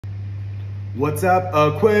What's up,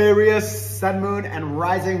 Aquarius, Sun, Moon, and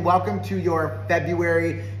Rising? Welcome to your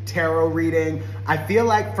February tarot reading. I feel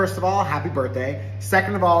like, first of all, happy birthday.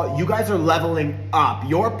 Second of all, you guys are leveling up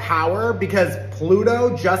your power because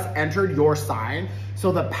Pluto just entered your sign.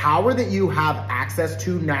 So the power that you have access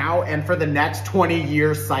to now and for the next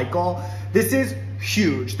 20-year cycle, this is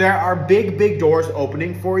huge. There are big doors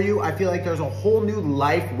opening for you. I feel like there's a whole new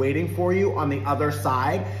life waiting for you on the other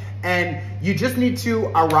side. And you just need to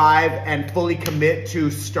arrive and fully commit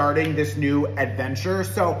to starting this new adventure.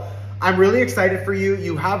 So I'm really excited for you.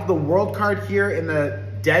 You have the World card here in the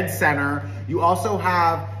dead center. You also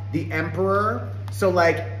have the Emperor. So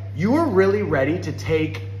like, you are really ready to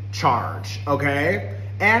take charge, okay?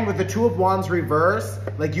 And with the Two of Wands reverse,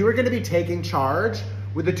 like you are gonna be taking charge.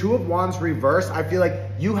 With the Two of Wands reverse, I feel like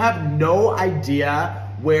you have no idea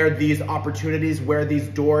where these opportunities, where these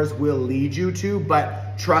doors will lead you to,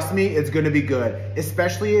 but trust me, it's gonna be good,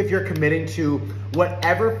 especially if you're committing to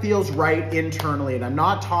whatever feels right internally. And I'm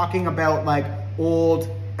not talking about like old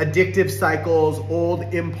addictive cycles,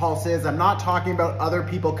 old impulses. I'm not talking about other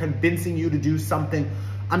people convincing you to do something.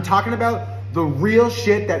 I'm talking about the real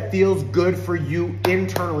shit that feels good for you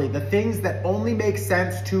internally, the things that only make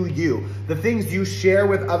sense to you, the things you share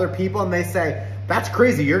with other people and they say, that's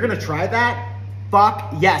crazy, you're gonna try that?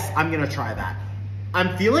 Fuck yes, I'm gonna try that.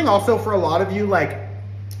 I'm feeling also for a lot of you like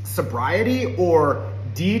sobriety or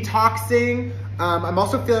detoxing. I'm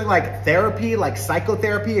also feeling like therapy, like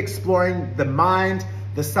psychotherapy, exploring the mind,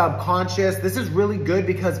 the subconscious. This is really good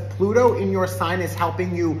because Pluto in your sign is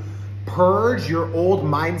helping you purge your old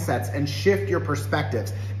mindsets and shift your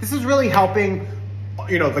perspectives. This is really helping,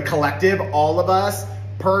 you know, the collective, all of us,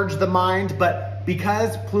 purge the mind. But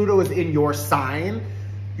because Pluto is in your sign,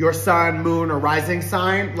 your sun, moon, or rising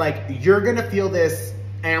sign, like you're gonna feel this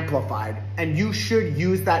amplified and you should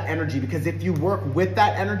use that energy because if you work with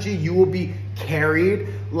that energy, you will be carried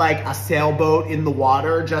like a sailboat in the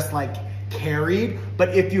water, just like carried.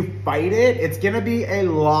 But if you fight it, it's gonna be a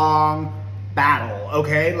long battle,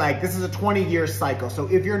 okay? Like this is a 20-year cycle. So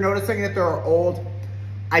if you're noticing that there are old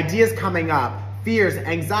ideas coming up, fears,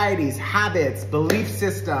 anxieties, habits, belief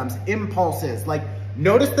systems, impulses, like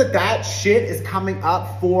notice that that shit is coming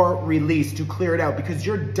up for release to clear it out because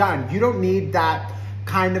you're done. You don't need that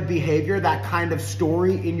kind of behavior, that kind of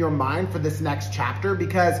story in your mind for this next chapter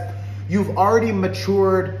because you've already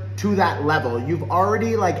matured to that level. You've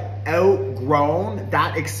already like outgrown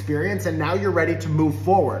that experience and now you're ready to move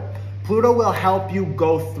forward. Pluto will help you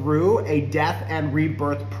go through a death and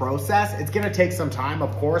rebirth process. It's gonna take some time,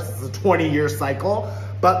 of course, it's a 20-year cycle,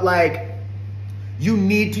 but like you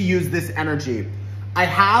need to use this energy. I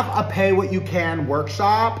have a pay what you can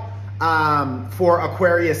workshop for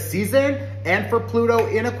Aquarius season and for Pluto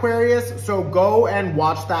in Aquarius. So go and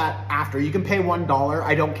watch that after. You can pay $1,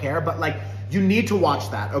 I don't care, but like you need to watch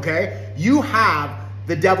that, okay? You have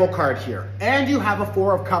the Devil card here and you have a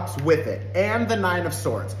Four of Cups with it and the Nine of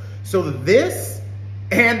Swords. So this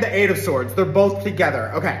and the Eight of Swords, they're both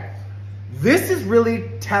together, okay? This is really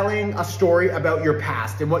telling a story about your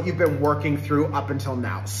past and what you've been working through up until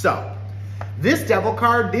now. So this Devil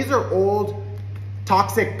card, these are old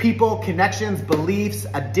toxic people, connections, beliefs,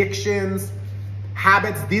 addictions,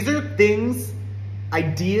 habits. These are things,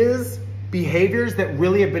 ideas, behaviors that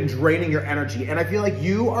really have been draining your energy. And I feel like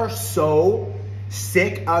you are so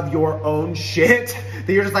sick of your own shit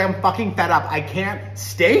that you're just like, I'm fucking fed up. I can't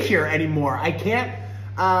stay here anymore. I can't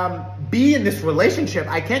be in this relationship.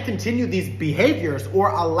 I can't continue these behaviors or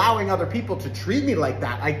allowing other people to treat me like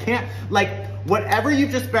that. I can't, like, whatever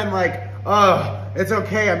you've just been like, oh, it's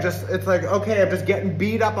okay. It's like, okay, I'm just getting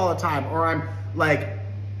beat up all the time. Or I'm like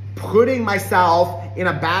putting myself in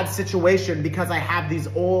a bad situation because I have these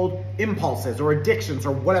old impulses or addictions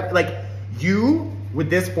or whatever. Like you,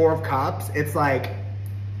 with this Four of Cups, it's like,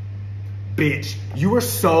 bitch, you are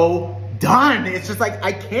so done. It's just like,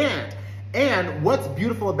 I can't. And what's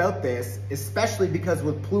beautiful about this, especially because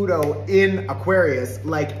with Pluto in Aquarius,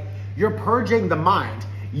 like you're purging the mind.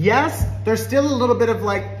 Yes, there's still a little bit of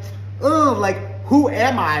like, oh, like who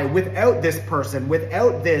am I without this person,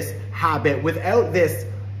 without this habit, without this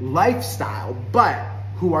lifestyle? But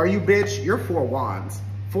who are you, bitch? You're Four Wands,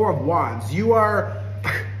 Four of Wands. You are,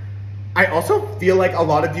 I also feel like a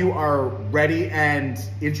lot of you are ready and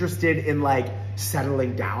interested in like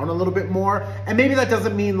settling down a little bit more. And maybe that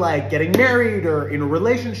doesn't mean like getting married or in a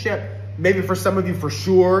relationship. Maybe for some of you, for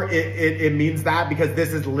sure, it means that because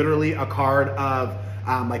this is literally a card of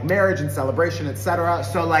like marriage and celebration, etc.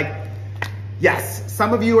 So like, yes,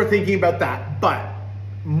 some of you are thinking about that, but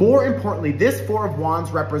more importantly, this Four of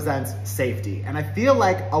Wands represents safety. And I feel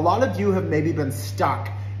like a lot of you have maybe been stuck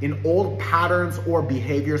in old patterns or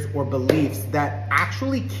behaviors or beliefs that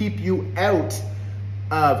actually keep you out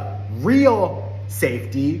of real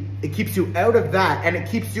safety. It keeps you out of that, and it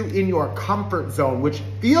keeps you in your comfort zone, which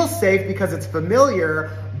feels safe because it's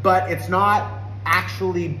familiar, but it's not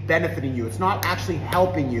actually benefiting you. It's not actually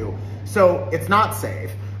helping you. So it's not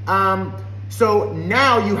safe. So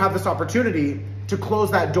now you have this opportunity to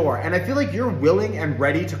close that door. And I feel like you're willing and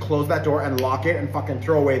ready to close that door and lock it and fucking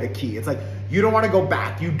throw away the key. It's like, you don't want to go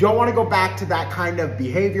back. You don't want to go back to that kind of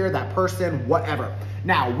behavior, that person, whatever.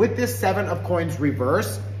 Now, with this 7 of Coins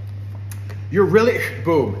reverse, you're really,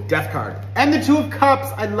 boom, Death card. And the 2 of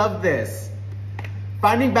Cups, I love this.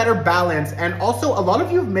 Finding better balance. And also, a lot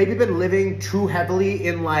of you have maybe been living too heavily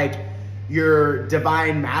in like your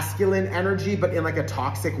divine masculine energy, but in like a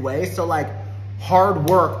toxic way. So like hard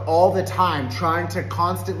work all the time, trying to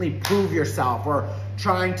constantly prove yourself, or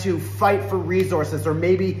trying to fight for resources, or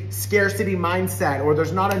maybe scarcity mindset, or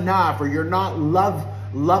there's not enough, or you're not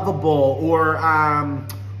lovable, or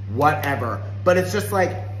whatever. But it's just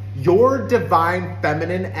like your divine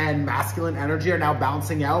feminine and masculine energy are now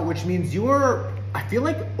balancing out, which means you're, I feel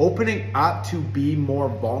like, opening up to be more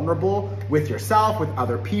vulnerable with yourself, with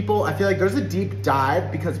other people. I feel like there's a deep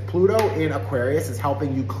dive because Pluto in Aquarius is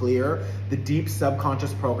helping you clear the deep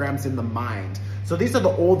subconscious programs in the mind. So these are the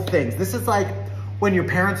old things. This is like when your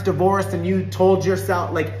parents divorced and you told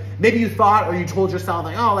yourself, like maybe you thought, or you told yourself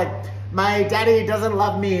like, oh, like my daddy doesn't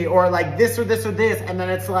love me, or like this or this or this. And then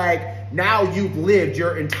it's like, now you've lived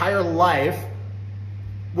your entire life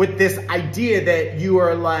with this idea that you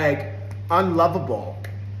are like unlovable.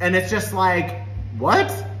 And it's just like,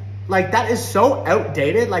 what? Like, that is so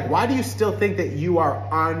outdated. Like, why do you still think that you are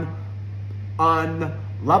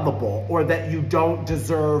unlovable, or that you don't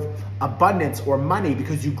deserve abundance or money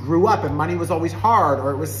because you grew up and money was always hard,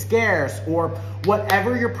 or it was scarce, or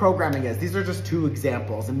whatever your programming is? These are just 2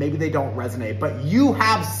 examples, and maybe they don't resonate, but you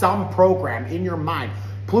have some program in your mind.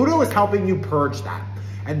 Pluto is helping you purge that.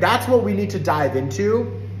 And that's what we need to dive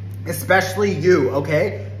into, especially you,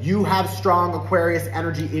 okay? You have strong Aquarius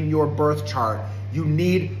energy in your birth chart. You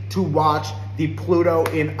need to watch the Pluto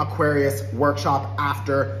in Aquarius workshop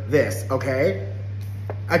after this, okay?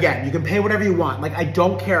 Again, you can pay whatever you want. Like, I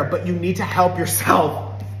don't care, but you need to help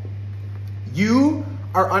yourself. You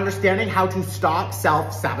are understanding how to stop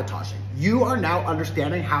self-sabotaging. You are now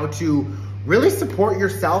understanding how to really support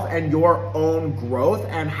yourself and your own growth,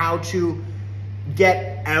 and how to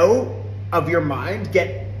get out of your mind,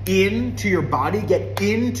 get into your body, get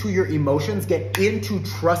into your emotions, get into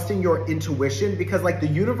trusting your intuition, because like the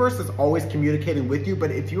universe is always communicating with you. But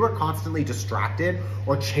if you are constantly distracted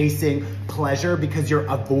or chasing pleasure because you're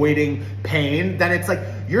avoiding pain, then it's like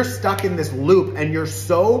you're stuck in this loop, and you're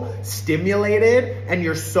so stimulated, and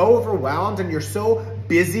you're so overwhelmed, and you're so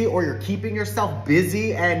busy, or you're keeping yourself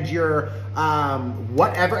busy, and you're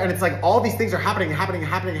whatever, and it's like all these things are happening.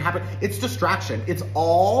 It's distraction. It's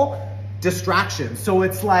all distraction. So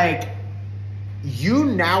it's like you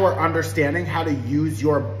now are understanding how to use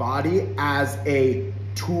your body as a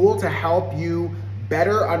tool to help you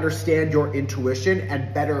better understand your intuition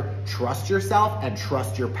and better trust yourself and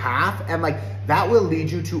trust your path. And like that will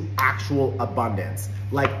lead you to actual abundance.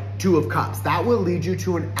 Like 2 of Cups, that will lead you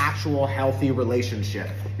to an actual healthy relationship.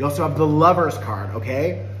 You also have the Lovers card,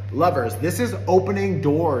 okay? Lovers, this is opening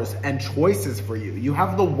doors and choices for you. You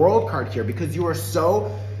have the World card here because you are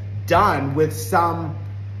so done with some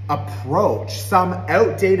approach, some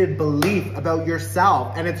outdated belief about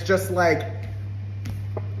yourself. And it's just like,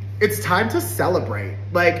 it's time to celebrate.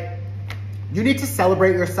 Like, you need to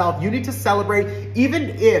celebrate yourself. You need to celebrate,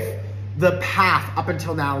 even if the path up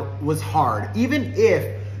until now was hard, even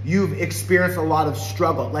if you've experienced a lot of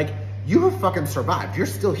struggle, like you have fucking survived. You're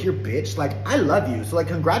still here, bitch. Like, I love you. So like,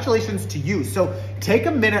 congratulations to you. So take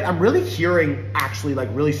a minute. I'm really hearing actually like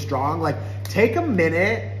really strong, like take a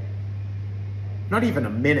minute, not even a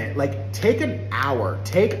minute, like take an hour,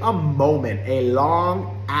 take a moment, a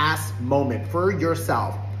long ass moment for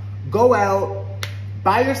yourself. Go out,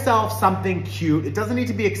 buy yourself something cute. It doesn't need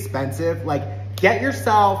to be expensive. Like, get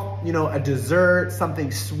yourself, you know, a dessert,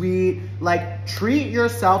 something sweet. Like, treat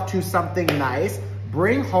yourself to something nice.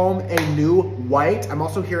 Bring home a new white, I'm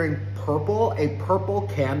also hearing purple, a purple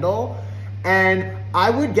candle. And I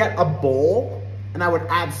would get a bowl and I would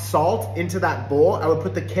add salt into that bowl. I would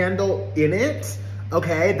put the candle in it.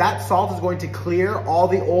 Okay, that salt is going to clear all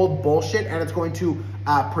the old bullshit, and it's going to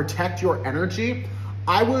protect your energy.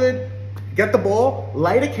 I would get the bowl,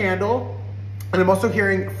 light a candle, and I'm also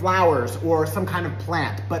hearing flowers or some kind of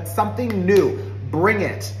plant, but something new. Bring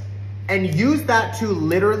it and use that to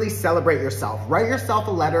literally celebrate yourself. Write yourself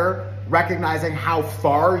a letter, recognizing how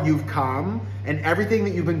far you've come and everything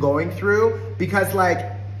that you've been going through, because like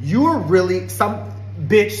you're really something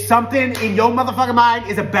in your motherfucking mind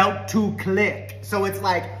is about to click. So it's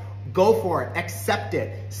like, go for it, accept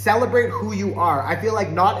it, celebrate who you are. I feel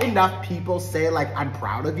like not enough people say like, I'm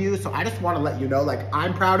proud of you. So I just want to let you know, like,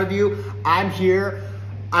 I'm proud of you. I'm here.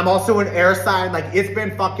 I'm also an air sign. Like, it's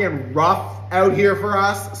been fucking rough out here for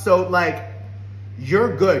us. So like,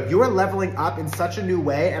 you're good. You are leveling up in such a new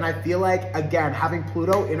way. And I feel like, again, having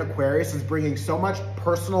Pluto in Aquarius is bringing so much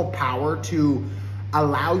personal power to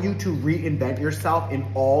allow you to reinvent yourself in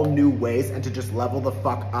all new ways and to just level the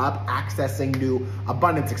fuck up, accessing new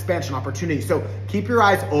abundance, expansion, opportunity. So keep your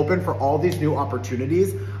eyes open for all these new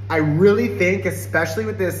opportunities. I really think, especially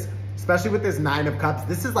with this 9 of Cups,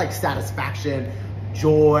 this is like satisfaction,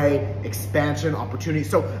 joy, expansion, opportunity.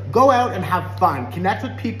 So go out and have fun. Connect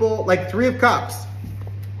with people like 3 of Cups.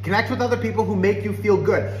 Connect with other people who make you feel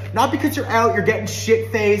good. Not because you're out, you're getting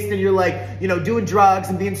shit-faced and you're like, you know, doing drugs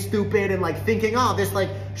and being stupid and like thinking, oh, this like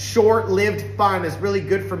short-lived fun is really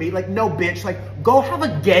good for me. Like, no, bitch, like go have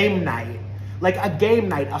a game night. Like a game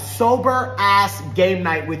night, a sober-ass game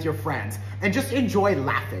night with your friends and just enjoy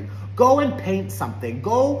laughing. Go and paint something.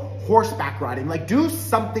 Go horseback riding. Like, do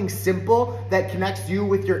something simple that connects you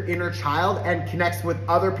with your inner child and connects with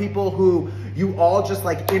other people who you all just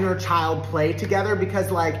like inner child play together, because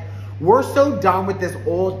like we're so done with this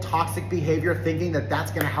old toxic behavior thinking that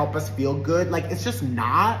that's going to help us feel good. Like, it's just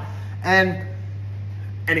not. And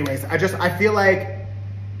anyways, I feel like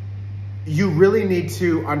you really need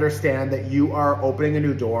to understand that you are opening a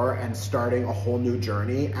new door and starting a whole new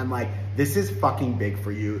journey. And like, this is fucking big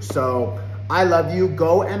for you. So I love you.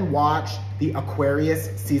 Go and watch the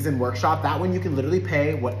Aquarius season workshop. That one you can literally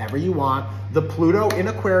pay whatever you want. The Pluto in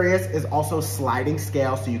Aquarius is also sliding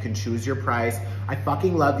scale, so you can choose your price. I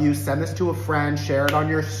fucking love you. Send this to a friend, share it on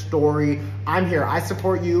your story. I'm here. I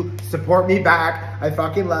support you. Support me back. I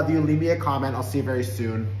fucking love you. Leave me a comment. I'll see you very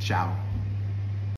soon. Ciao.